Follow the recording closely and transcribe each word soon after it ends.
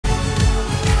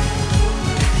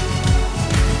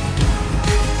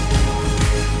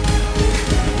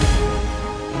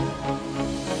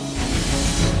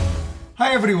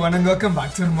Hi everyone and welcome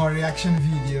back to another reaction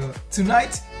video.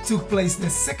 Tonight took place the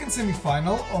second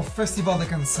semi-final of Festival de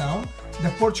Cançāo, the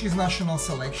Portuguese national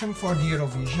selection for the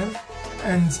Eurovision,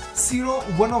 and Syro,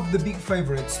 one of the big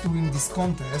favorites to win this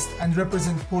contest and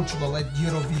represent Portugal at the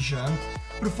Eurovision,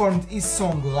 performed his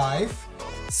song live.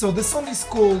 So the song is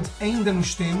called Ainda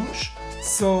nos Temos,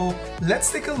 so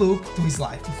let's take a look to his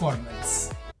live performance.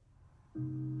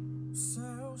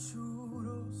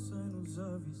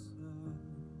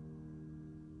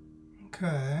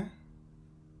 Okay.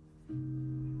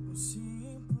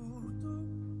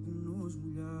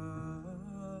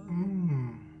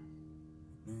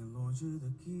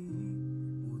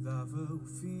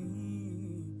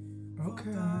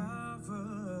 Okay.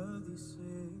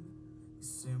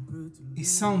 It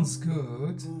sounds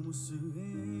good.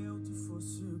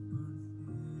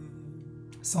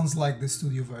 Sounds like the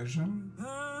studio version.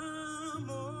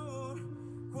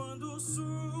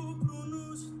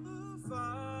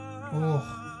 Oh,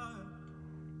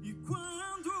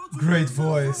 great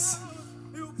voice,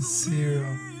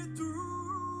 Syro.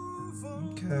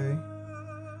 Okay,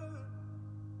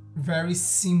 very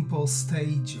simple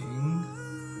staging.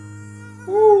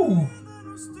 Ooh.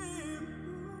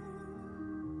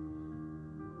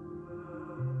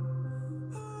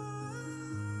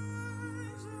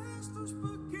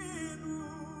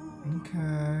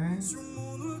 Okay.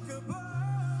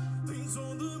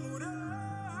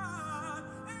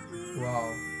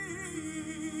 Wow.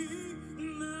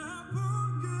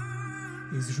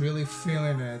 He's really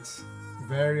feeling it.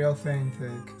 Very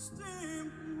authentic.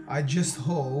 I just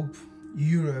hope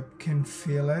Europe can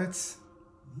feel it.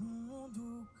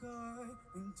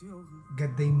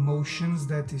 Get the emotions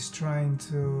that he's trying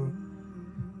to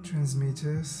transmit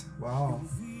us. Wow.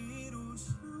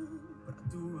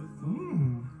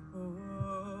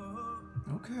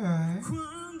 Okay.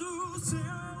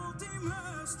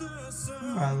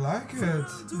 I like it,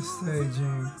 the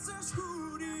staging.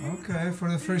 Okay, for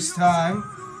the first time,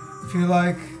 feel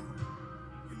like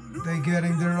they're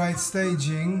getting the right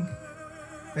staging.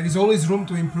 There is always room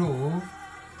to improve.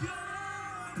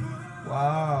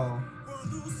 Wow.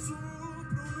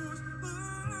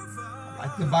 I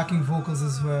like the backing vocals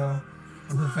as well,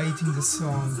 elevating the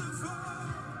song.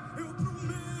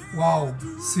 Wow,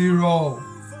 Syro.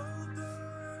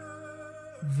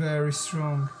 Very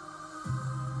strong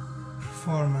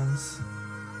performance.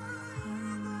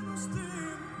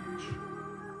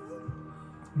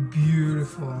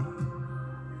 Beautiful.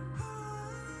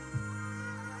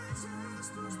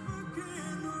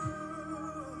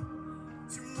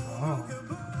 Wow.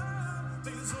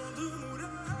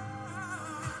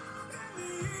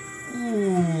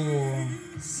 Ooh,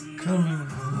 it's coming.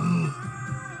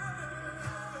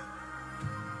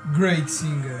 Great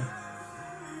singer.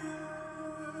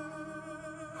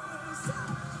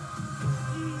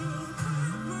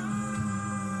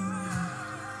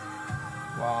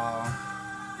 Wow.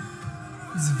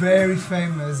 He's very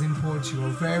famous in Portugal,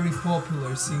 very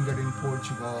popular singer in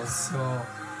Portugal, so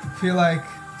I feel like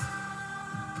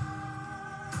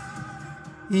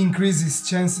he increases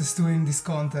chances to win this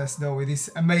contest though with this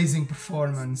amazing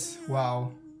performance.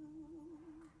 Wow.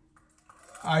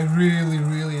 I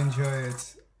really enjoy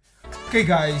it. Okay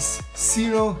guys,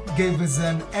 Syro gave us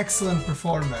an excellent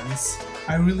performance.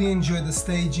 I really enjoyed the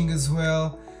staging as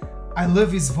well. I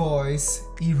love his voice.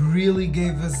 He really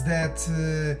gave us that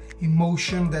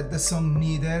emotion that the song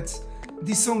needed.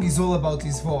 This song is all about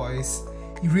his voice.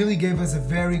 He really gave us a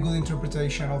very good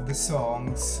interpretation of the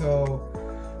song, so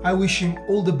I wish him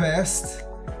all the best.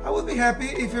 I would be happy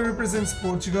if he represents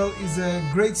Portugal. It's a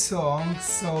great song,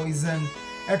 so he's an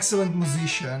excellent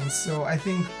musician, so I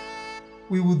think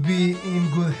we would be in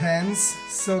good hands.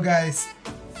 So guys,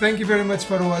 thank you very much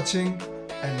for watching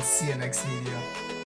and see you next video.